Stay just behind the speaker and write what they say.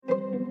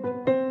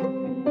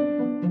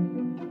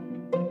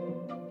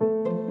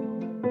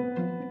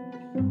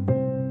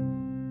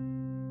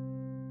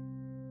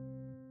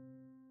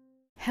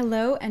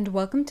Hello and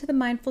welcome to the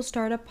Mindful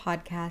Startup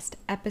Podcast,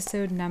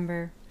 episode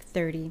number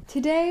 30.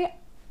 Today,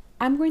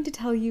 I'm going to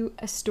tell you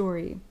a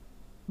story.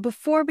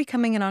 Before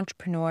becoming an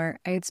entrepreneur,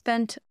 I had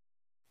spent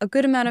a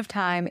good amount of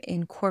time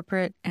in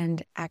corporate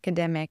and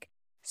academic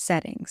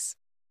settings.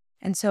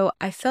 And so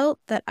I felt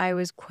that I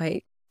was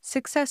quite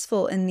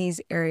successful in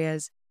these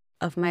areas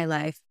of my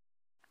life.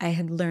 I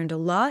had learned a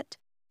lot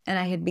and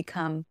I had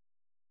become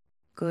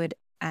good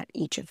at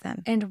each of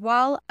them. And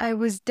while I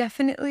was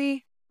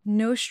definitely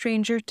no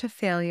stranger to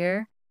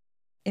failure,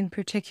 in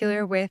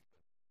particular with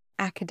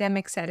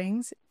academic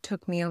settings, it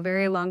took me a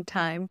very long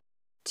time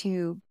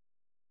to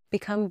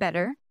become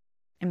better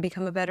and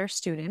become a better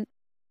student.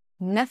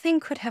 Nothing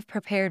could have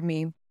prepared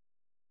me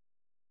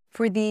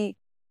for the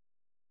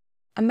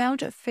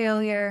amount of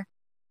failure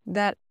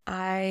that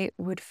I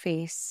would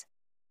face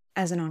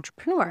as an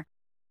entrepreneur.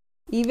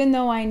 Even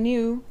though I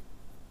knew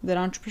that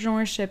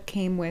entrepreneurship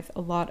came with a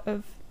lot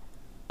of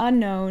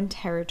unknown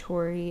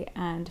territory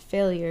and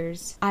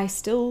failures, I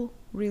still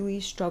really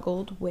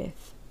struggled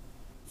with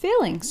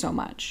failing so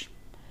much.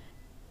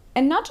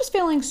 And not just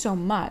failing so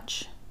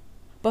much,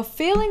 but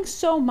failing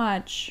so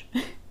much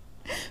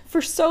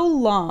for so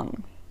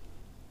long,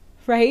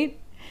 right?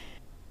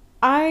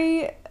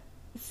 I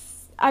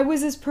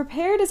was as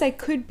prepared as I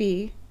could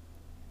be,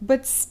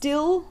 but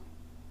still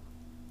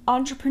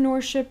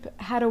entrepreneurship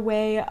had a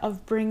way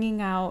of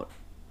bringing out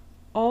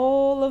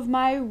all of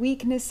my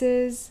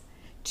weaknesses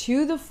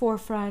to the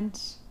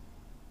forefront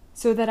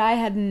so that I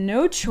had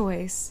no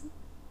choice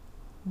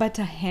but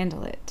to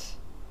handle it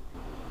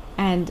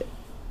and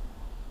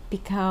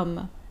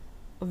become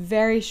a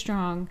very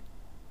strong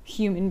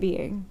human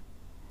being,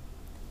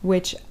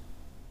 which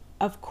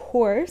of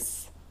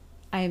course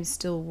I am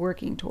still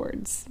working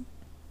towards.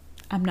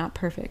 I'm not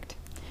perfect.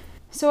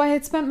 So I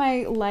had spent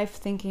my life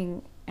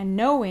thinking and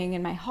knowing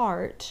in my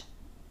heart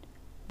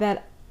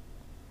that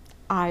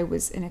I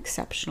was an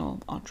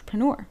exceptional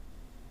entrepreneur.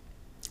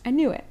 I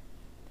knew it.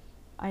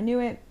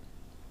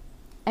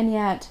 And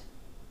yet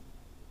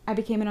I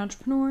became an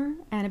entrepreneur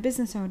and a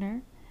business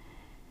owner,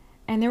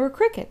 and there were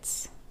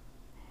crickets.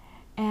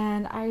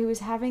 And I was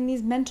having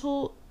these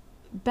mental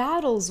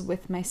battles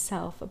with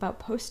myself about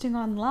posting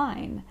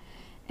online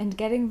and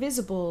getting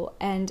visible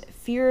and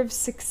fear of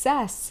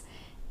success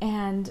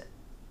and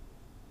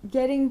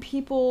getting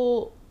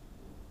people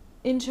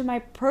into my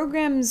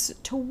programs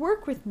to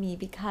work with me,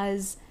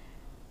 because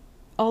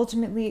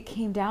ultimately it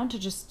came down to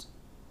just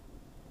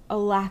a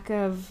lack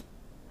of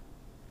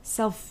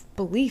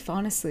self-belief,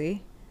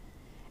 honestly,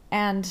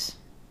 and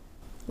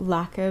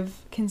lack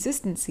of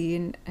consistency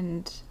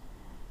and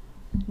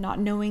not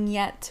knowing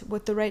yet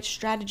what the right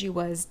strategy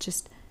was,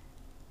 just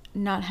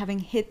not having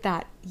hit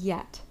that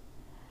yet.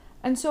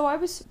 And so I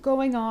was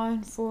going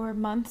on for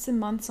months and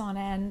months on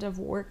end of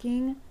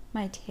working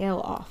my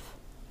tail off,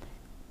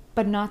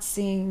 but not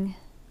seeing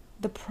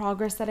the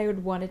progress that I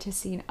would wanted to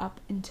see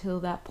up until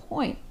that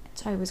point.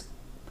 So I was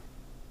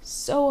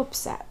so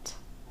upset.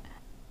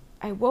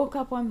 I woke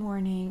up one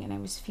morning and I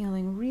was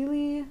feeling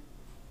really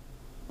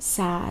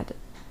sad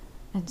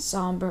and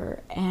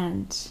somber,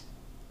 and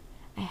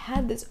I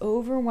had this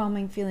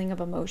overwhelming feeling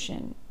of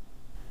emotion.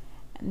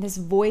 And this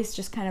voice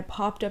just kind of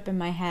popped up in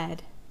my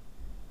head.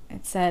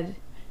 It said,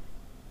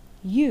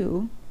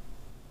 "You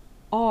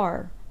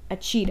are a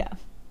cheetah."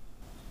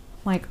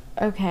 I'm like,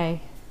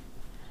 okay.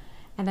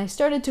 And I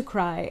started to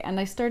cry,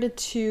 and I started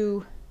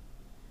to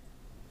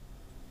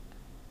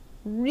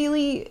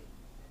really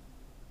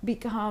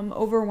become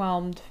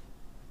overwhelmed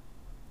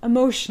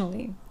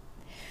emotionally,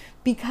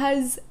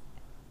 because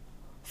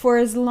for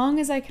as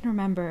long as I can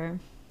remember,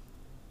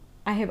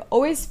 I have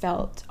always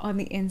felt on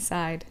the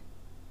inside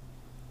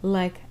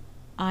like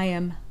I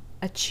am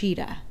a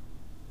cheetah,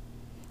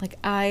 like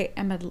I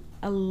am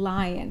a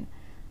lion,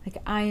 like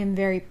I am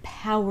very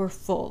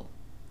powerful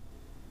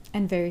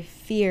and very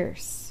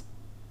fierce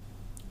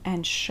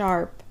and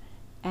sharp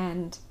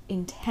and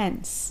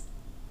intense.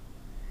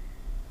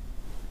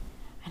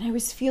 And I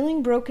was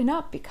feeling broken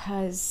up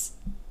because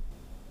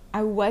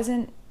I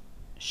wasn't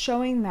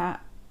showing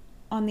that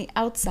on the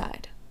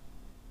outside.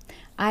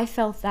 I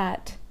felt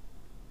that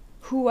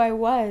who I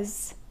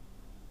was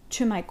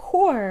to my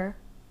core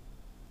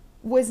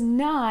was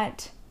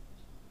not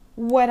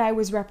what I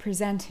was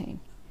representing,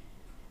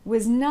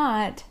 was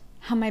not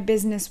how my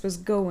business was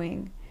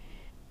going,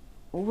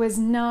 was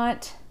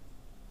not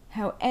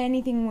how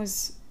anything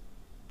was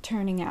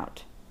turning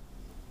out.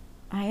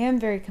 I am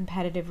very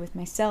competitive with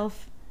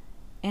myself,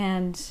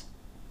 and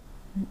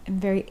I'm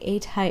very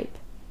A-type.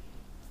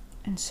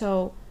 And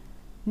so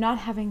not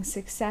having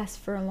success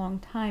for a long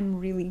time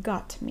really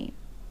got to me.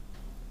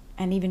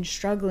 And even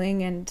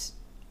struggling and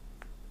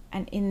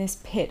in this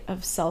pit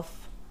of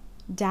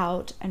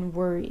self-doubt and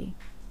worry,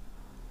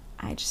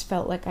 I just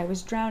felt like I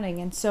was drowning.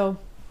 And so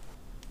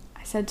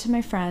I said to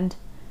my friend,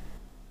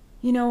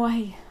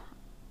 I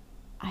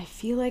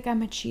feel like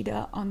I'm a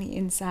cheetah on the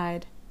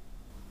inside,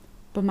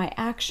 but my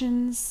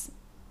actions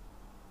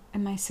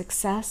and my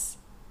success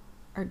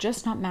are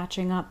just not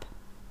matching up.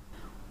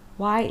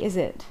 Why is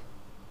it?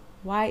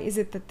 Why is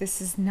it that this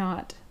is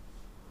not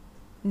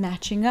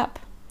matching up?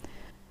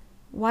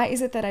 Why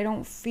is it that I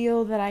don't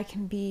feel that I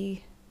can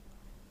be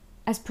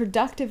as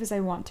productive as I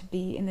want to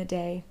be in the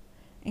day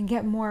and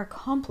get more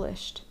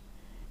accomplished?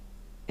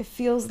 It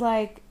feels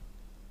like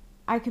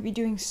I could be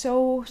doing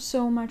so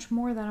much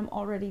more than I'm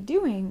already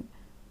doing.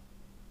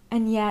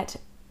 And yet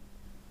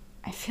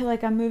I feel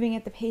like I'm moving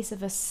at the pace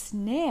of a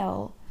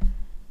snail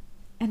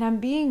and I'm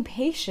being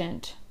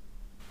patient.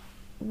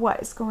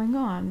 What is going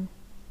on?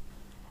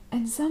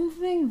 And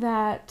something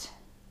that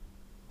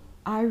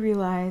I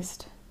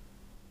realized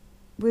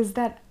was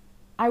that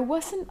I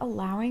wasn't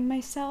allowing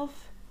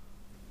myself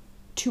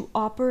to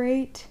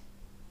operate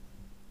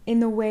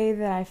in the way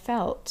that I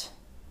felt.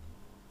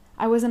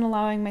 I wasn't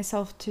allowing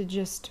myself to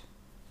just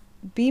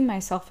be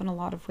myself in a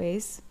lot of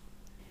ways.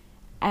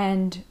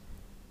 And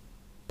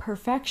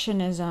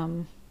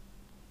perfectionism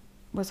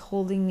was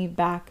holding me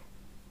back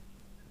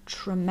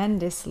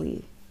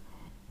tremendously.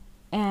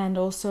 And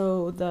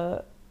also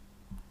the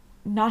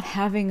not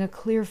having a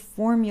clear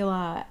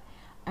formula,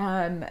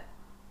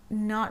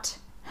 not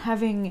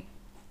having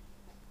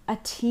a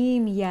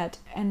team yet,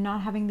 and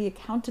not having the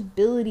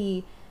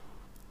accountability,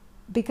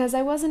 because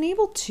I wasn't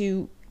able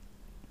to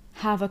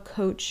have a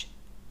coach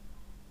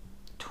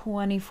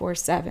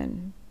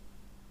 24/7.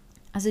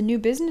 As a new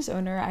business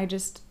owner,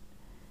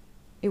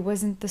 it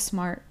wasn't the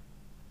smart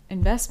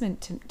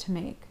investment to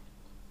make.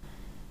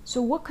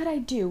 So what could I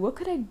do? What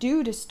could I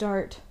do to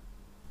start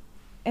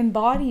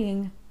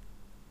embodying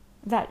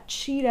that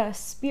cheetah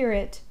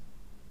spirit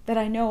that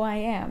I know I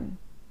am?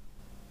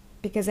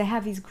 Because I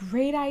have these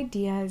great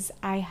ideas,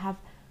 I have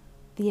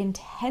the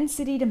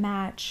intensity to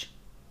match,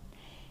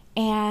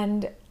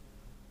 and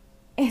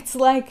it's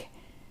like,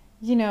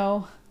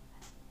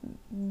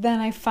 then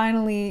I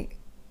finally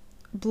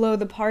blow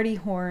the party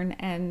horn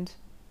and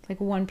like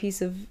one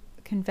piece of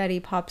confetti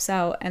pops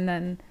out and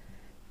then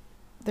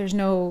there's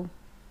no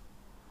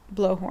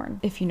blowhorn,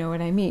 if you know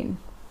what I mean.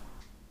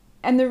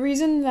 And the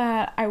reason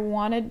that I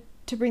wanted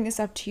to bring this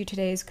up to you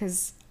today is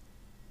because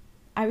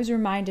I was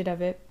reminded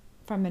of it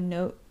from a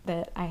note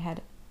that I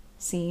had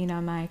seen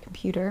on my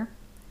computer.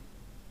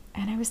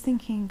 And I was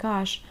thinking,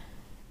 gosh,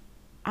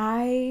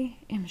 I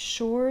am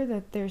sure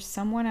that there's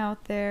someone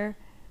out there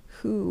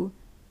who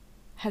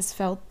has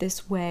felt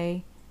this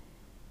way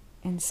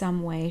in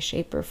some way,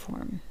 shape, or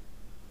form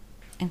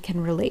and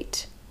can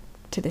relate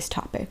to this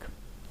topic.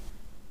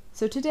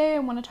 So today I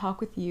want to talk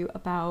with you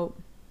about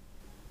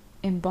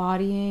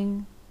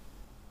embodying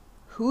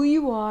who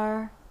you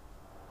are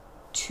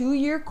to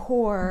your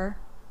core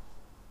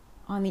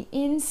on the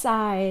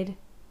inside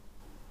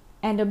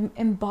and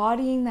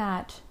embodying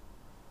that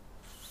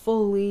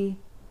fully,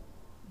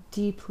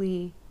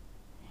 deeply,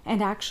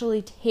 and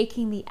actually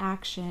taking the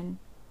action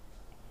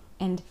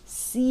and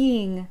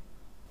seeing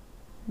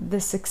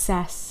the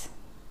success,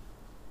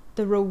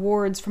 the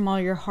rewards from all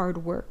your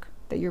hard work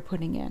that you're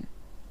putting in.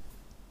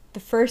 The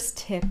first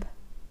tip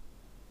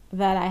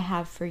that I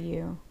have for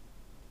you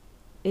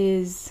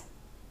is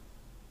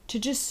to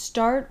just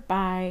start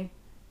by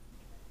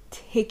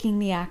taking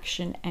the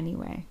action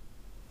anyway.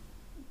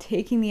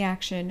 Taking the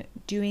action,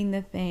 doing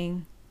the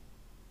thing,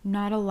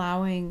 not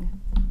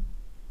allowing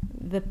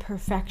the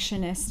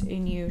perfectionist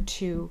in you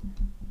to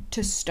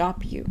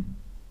stop you.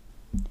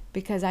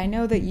 Because I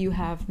know that you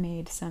have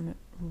made some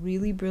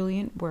really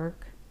brilliant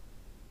work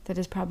that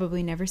has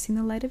probably never seen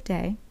the light of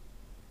day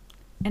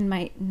and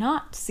might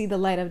not see the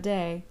light of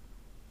day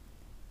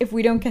if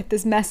we don't get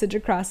this message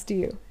across to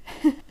you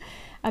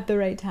at the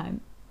right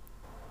time.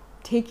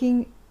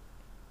 Taking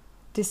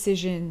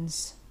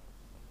decisions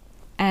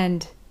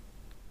and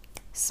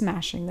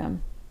smashing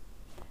them,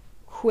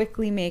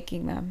 quickly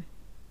making them.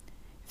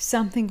 If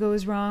something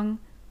goes wrong,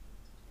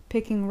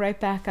 picking right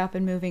back up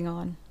and moving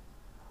on.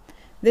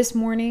 This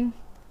morning,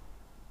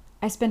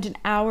 I spent an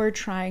hour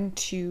trying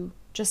to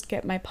just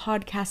get my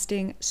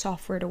podcasting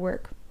software to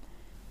work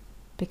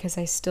because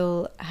I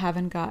still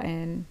haven't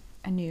gotten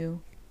a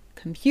new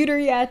computer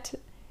yet,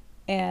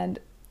 and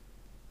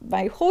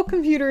my whole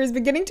computer is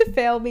beginning to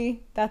fail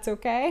me. That's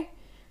okay.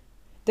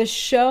 The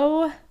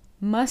show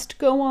must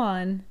go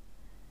on.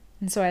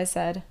 And so I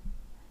said,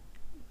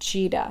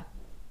 Cheetah,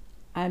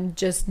 I'm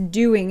just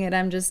doing it.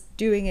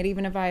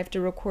 Even if I have to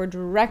record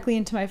directly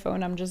into my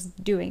phone, I'm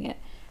just doing it.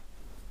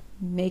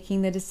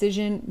 Making the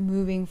decision,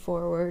 moving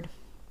forward,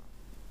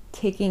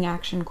 taking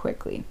action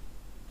quickly.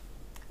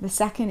 The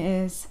second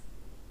is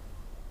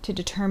to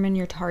determine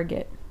your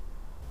target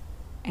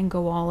and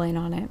go all in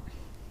on it.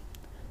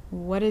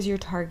 What is your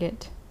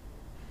target?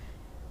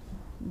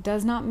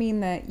 Does not mean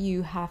that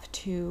you have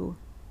to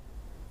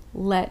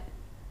let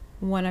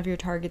one of your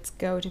targets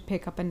go to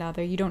pick up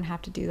another. You don't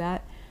have to do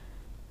that.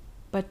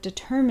 But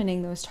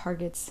determining those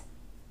targets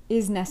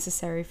is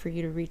necessary for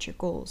you to reach your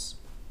goals.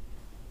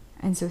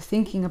 And so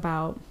thinking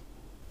about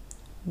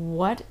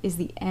what is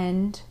the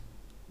end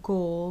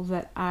goal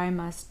that I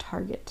must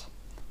target?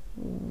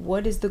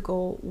 What is the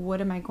goal?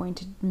 What am I going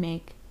to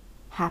make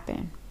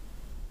happen?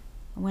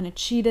 When a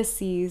cheetah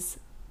sees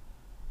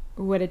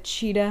what a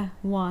cheetah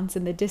wants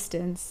in the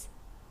distance,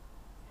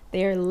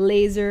 they are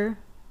laser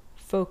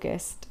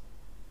focused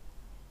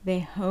They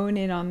hone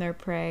in on their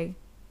prey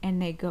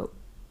and they go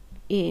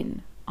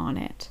in on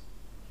it.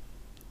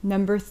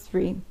 Number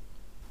 3,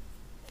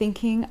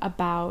 thinking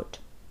about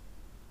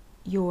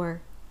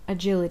your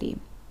agility.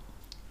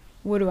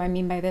 What do I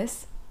mean by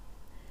this?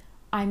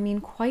 I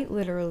mean quite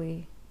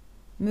literally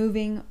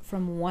moving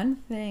from one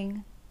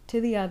thing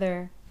to the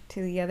other,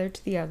 to the other,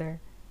 to the other,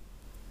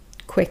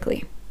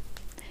 quickly.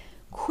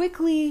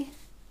 Quickly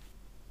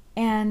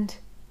and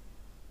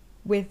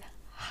with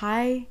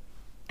high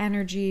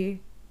energy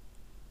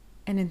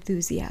and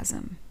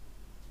enthusiasm.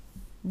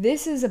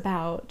 This is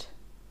about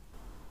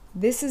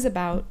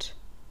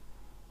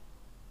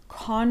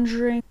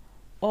conjuring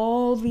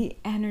all the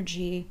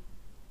energy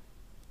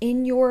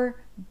in your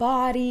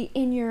body,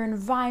 in your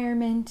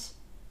environment,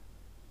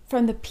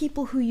 from the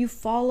people who you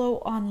follow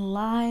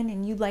online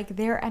and you like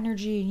their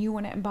energy and you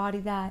want to embody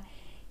that,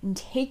 and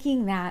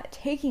taking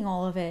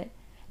all of it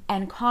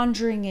and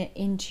conjuring it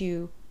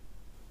into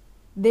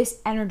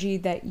this energy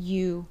that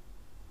you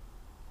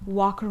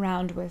walk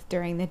around with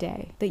during the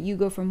day, that you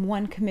go from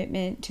one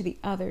commitment to the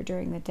other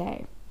during the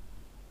day,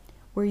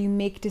 where you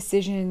make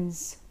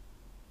decisions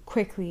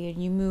quickly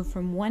and you move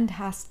from one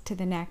task to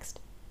the next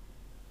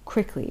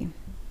quickly,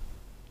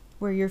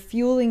 where you're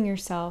fueling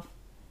yourself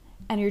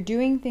and you're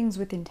doing things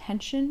with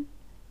intention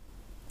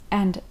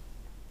and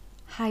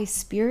high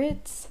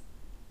spirits,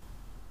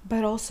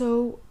 but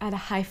also at a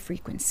high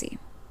frequency.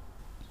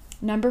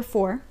 Number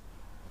 4,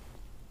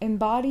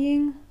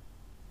 embodying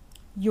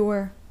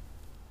your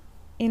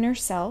inner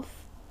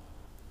self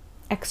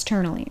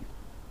externally.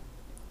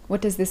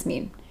 What does this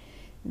mean?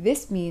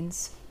 This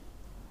means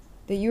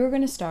that you are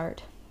going to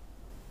start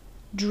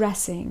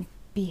dressing,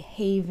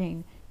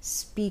 behaving,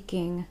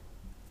 speaking,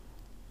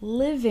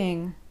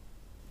 living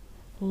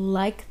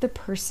like the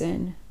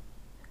person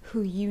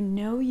who you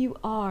know you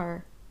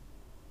are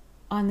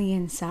on the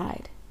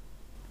inside,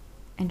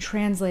 and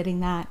translating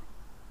that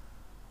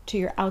to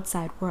your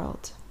outside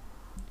world.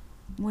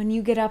 When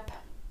you get up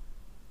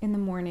in the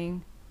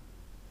morning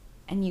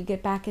and you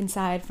get back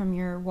inside from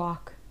your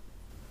walk,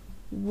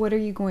 what are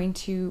you going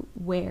to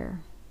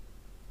wear?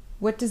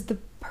 What does the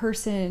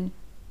person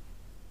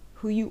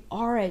who you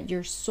are at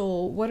your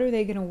soul, what are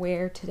they going to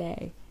wear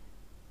today?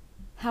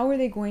 How are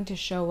they going to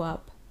show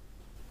up?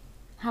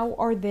 How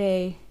are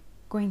they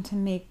going to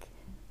make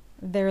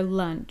their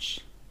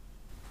lunch?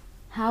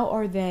 How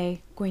are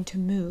they going to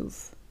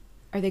move?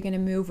 Are they going to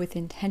move with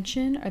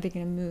intention? Are they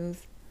going to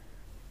move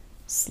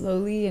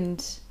slowly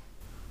and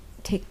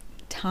take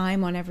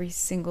time on every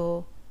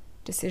single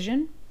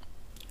decision?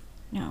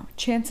 No,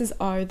 chances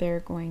are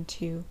they're going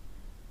to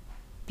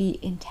be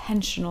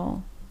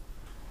intentional.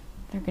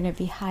 They're going to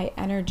be high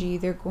energy.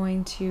 They're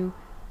going to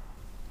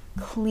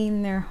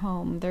clean their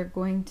home. They're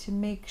going to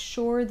make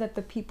sure that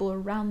the people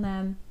around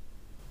them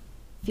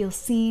feel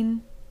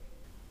seen.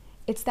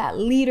 It's that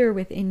leader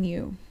within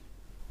you,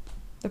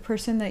 the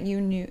person that you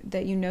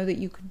know that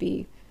you could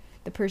be,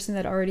 the person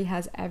that already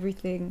has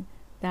everything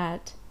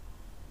that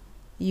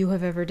you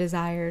have ever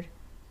desired,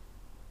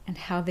 and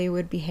how they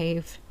would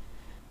behave,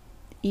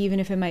 even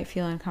if it might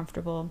feel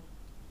uncomfortable.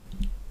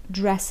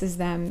 Dress as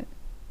them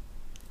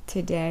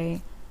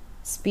today.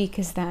 Speak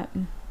as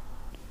them.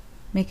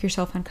 Make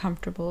yourself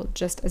uncomfortable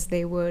just as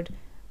they would.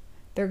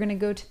 They're going to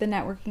go to the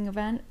networking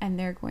event and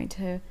they're going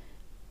to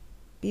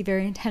be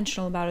very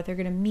intentional about it. They're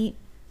going to meet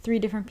 3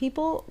 different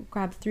people,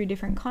 grab 3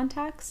 different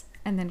contacts,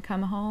 and then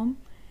come home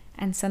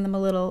and send them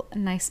a little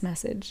nice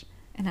message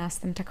and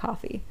ask them to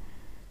coffee.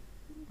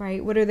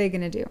 Right? What are they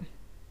going to do?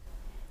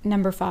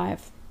 Number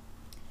 5,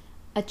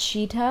 a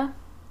cheetah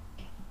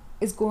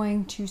is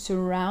going to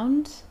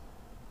surround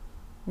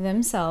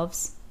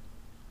themselves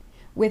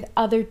with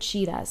other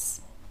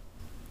cheetahs.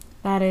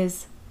 That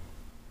is,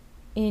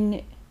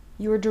 in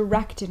your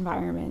direct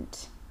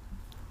environment,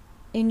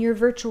 in your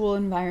virtual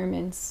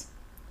environments,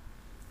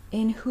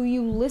 in who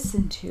you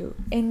listen to,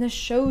 in the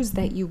shows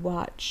that you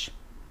watch,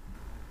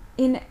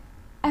 in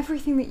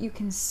everything that you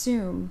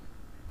consume,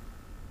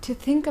 to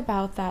think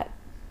about that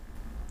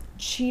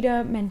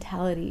cheetah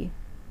mentality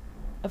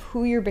of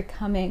who you're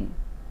becoming,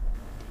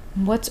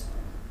 and what's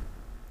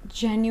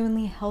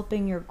genuinely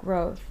helping your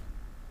growth,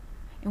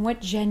 and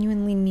what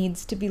genuinely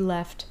needs to be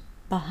left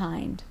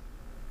behind.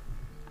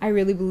 I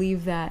really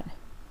believe that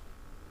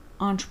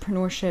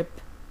entrepreneurship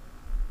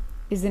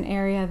is an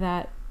area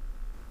that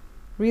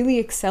really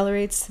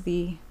accelerates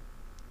the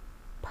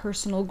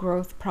personal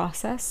growth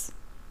process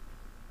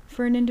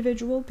for an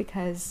individual,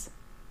 because,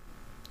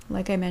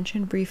 like I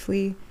mentioned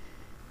briefly,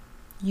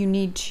 you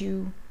need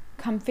to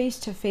come face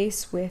to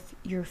face with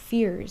your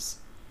fears.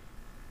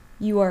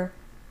 You are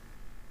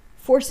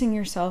forcing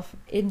yourself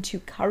into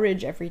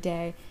courage every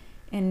day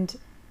and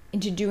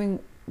into doing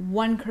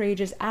one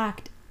courageous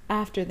act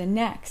after the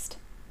next.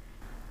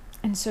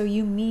 And so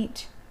you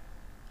meet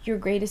your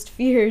greatest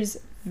fears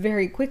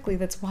very quickly.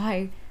 That's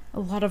why a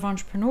lot of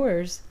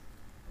entrepreneurs,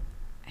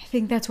 I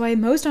think that's why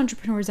most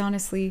entrepreneurs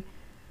honestly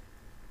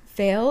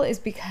fail, is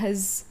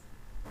because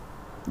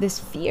this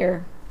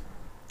fear.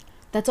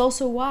 That's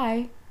also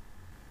why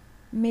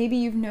maybe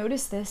you've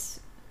noticed this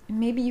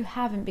maybe you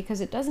haven't,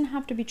 because it doesn't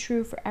have to be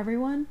true for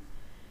everyone.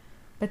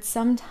 But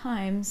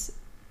sometimes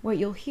what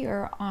you'll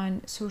hear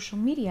on social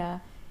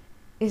media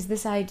is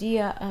this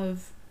idea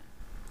of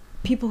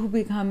people who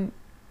become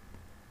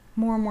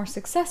more and more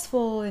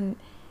successful, and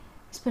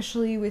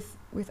especially with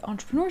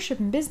entrepreneurship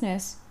and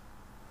business,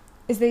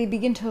 is they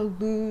begin to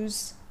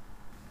lose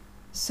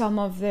some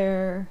of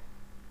their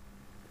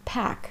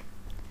pack,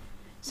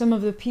 some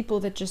of the people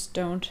that just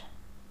don't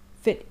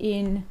fit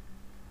in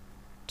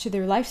to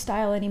their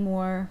lifestyle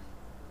anymore,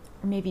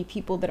 or maybe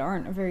people that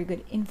aren't a very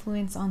good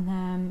influence on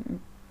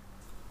them.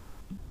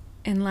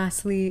 And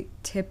lastly,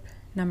 tip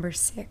number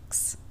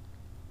 6,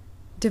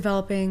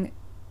 developing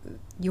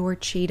your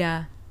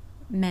cheetah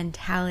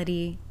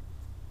mentality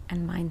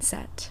and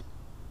mindset.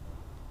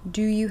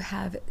 Do you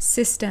have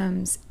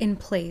systems in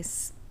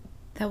place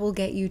that will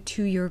get you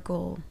to your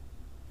goal?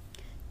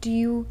 Do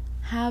you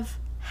have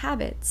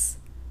habits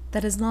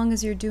that, as long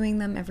as you're doing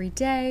them every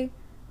day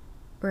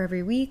or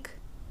every week,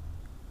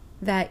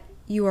 that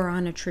you are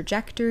on a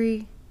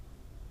trajectory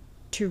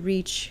to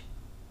reach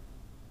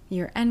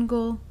your end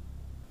goal?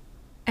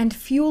 And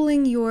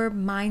fueling your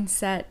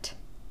mindset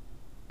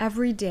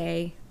every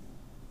day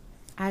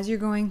as you're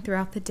going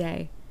throughout the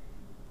day,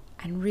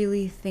 and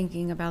really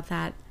thinking about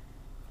that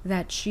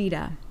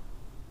cheetah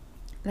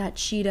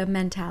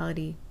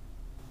mentality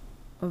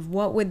of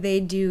what would they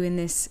do in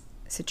this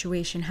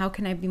situation? How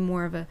can I be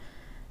more of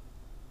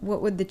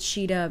what would the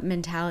cheetah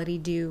mentality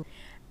do?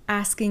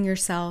 Asking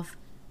yourself,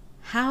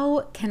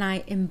 how can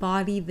I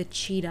embody the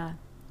cheetah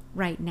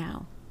right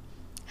now?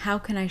 How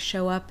can I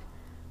show up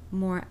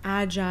more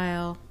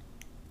agile,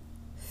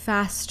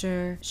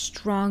 faster,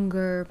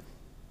 stronger,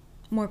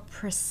 more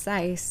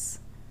precise,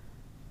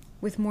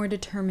 with more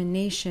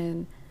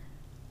determination?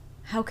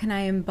 How can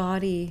I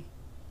embody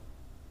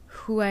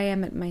who I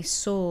am at my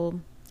soul?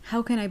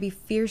 How can I be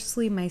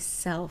fiercely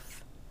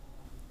myself?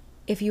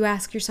 If you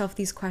ask yourself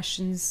these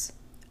questions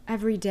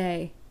every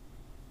day,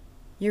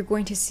 you're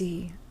going to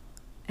see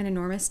an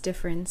enormous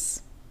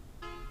difference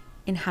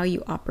in how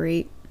you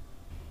operate.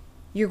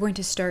 You're going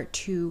to start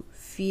to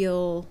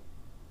feel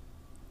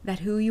that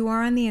who you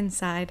are on the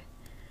inside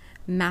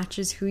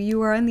matches who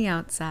you are on the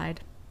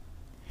outside.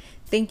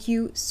 Thank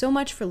you so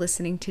much for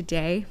listening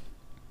today.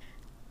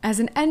 As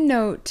an end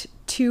note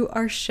to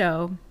our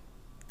show,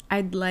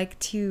 I'd like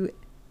to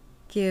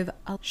give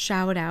a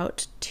shout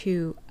out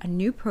to a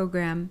new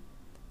program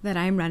that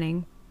I'm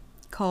running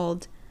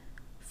called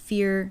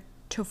Fear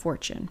to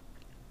Fortune.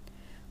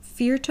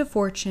 Fear to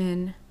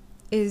Fortune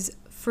is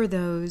for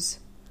those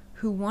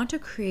who want to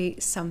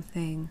create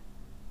something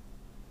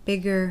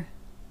bigger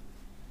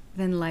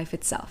than life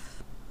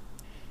itself.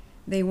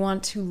 They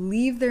want to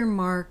leave their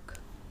mark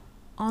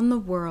on the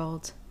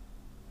world,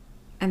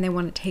 and they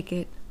want to take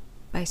it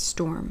by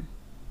storm.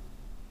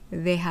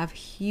 They have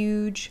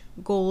huge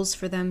goals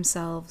for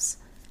themselves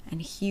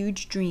and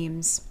huge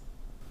dreams,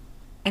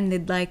 and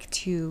they'd like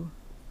to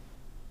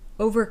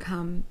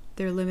overcome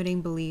their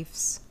limiting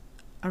beliefs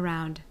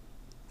around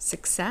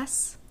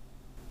success,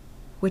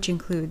 which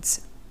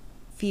includes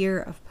fear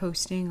of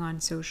posting on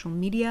social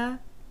media,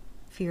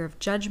 fear of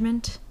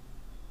judgment,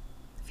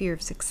 fear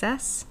of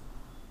success,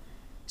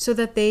 so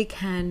that they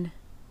can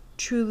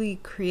truly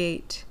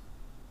create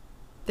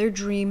their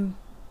dream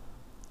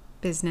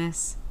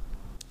business.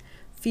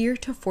 Fear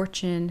to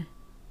Fortune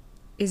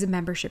is a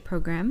membership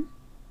program,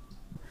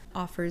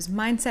 offers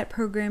mindset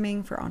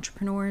programming for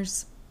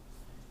entrepreneurs,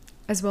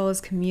 as well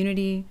as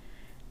community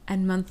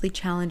and monthly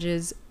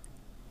challenges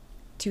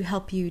to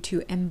help you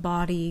to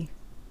embody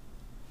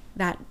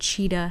that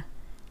cheetah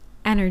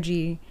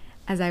energy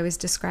as I was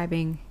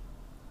describing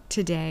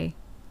today,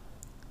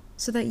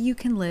 so that you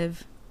can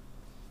live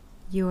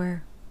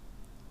your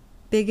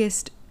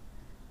biggest,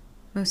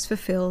 most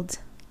fulfilled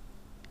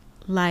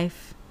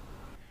life.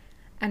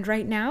 And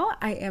right now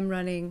I am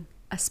running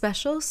a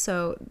special,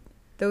 so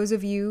those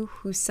of you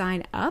who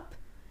sign up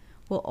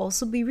will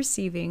also be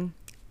receiving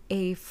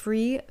a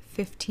free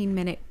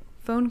 15-minute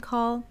phone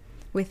call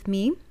with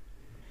me,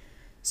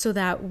 so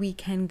that we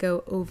can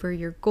go over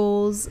your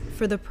goals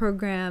for the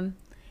program,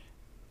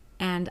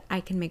 and I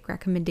can make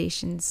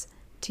recommendations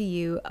to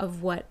you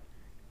of what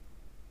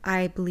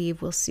I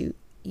believe will suit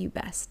you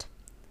best.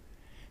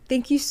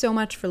 Thank you so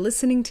much for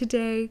listening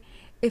today.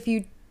 If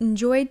you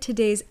enjoyed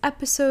today's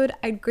episode,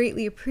 I'd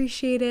greatly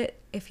appreciate it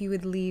if you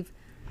would leave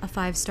a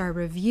 5-star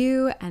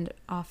review and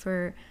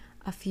offer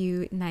a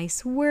few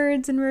nice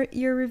words in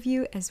your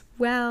review as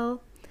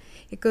well.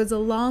 It goes a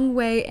long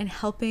way in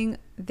helping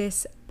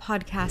this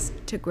podcast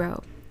to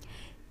grow.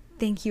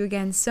 Thank you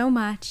again so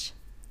much.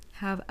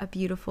 Have a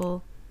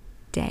beautiful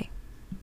day.